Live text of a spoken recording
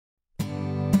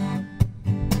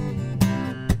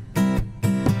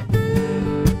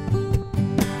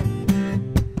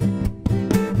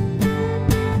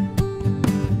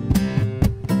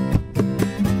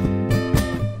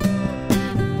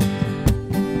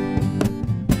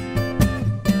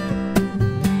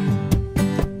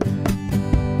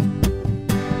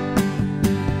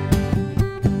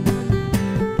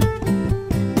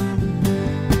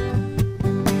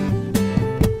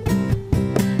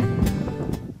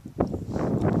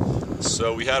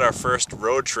So we had our first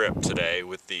road trip today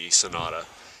with the Sonata,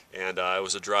 and it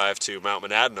was a drive to Mount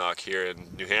Monadnock here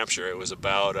in New Hampshire. It was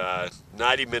about a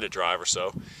 90-minute drive or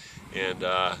so, and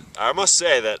I must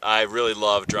say that I really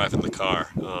loved driving the car.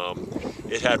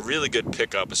 It had really good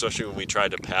pickup, especially when we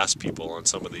tried to pass people on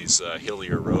some of these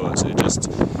hillier roads. It just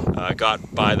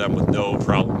got by them with no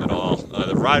problem at all.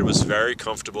 The ride was very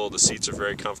comfortable. The seats are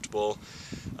very comfortable.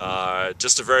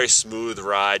 Just a very smooth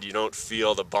ride. You don't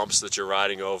feel the bumps that you're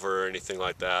riding over or anything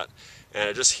like that. And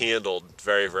it just handled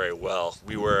very, very well.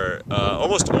 We were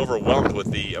almost overwhelmed with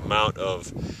the amount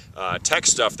of tech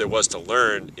stuff there was to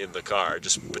learn in the car,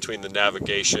 just between the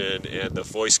navigation and the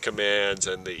voice commands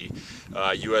and the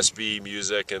USB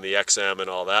music and the XM and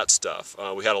all that stuff.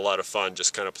 We had a lot of fun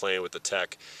just kind of playing with the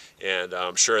tech, and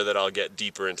I'm sure that I'll get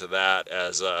deeper into that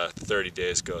as 30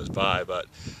 days goes by. But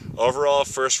overall,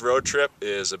 first road trip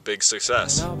is a big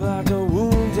success. And I'm like a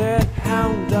wounded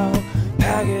hound dog,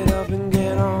 pack it up and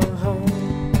get on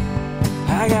home.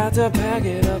 I got to pack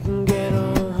it up and get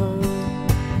on home.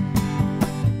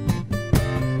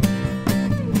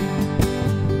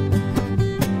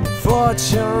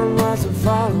 Fortune wasn't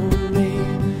following me,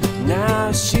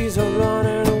 now she's a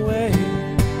running away.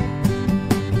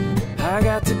 I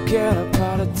got to get up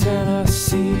out of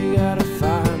Tennessee, gotta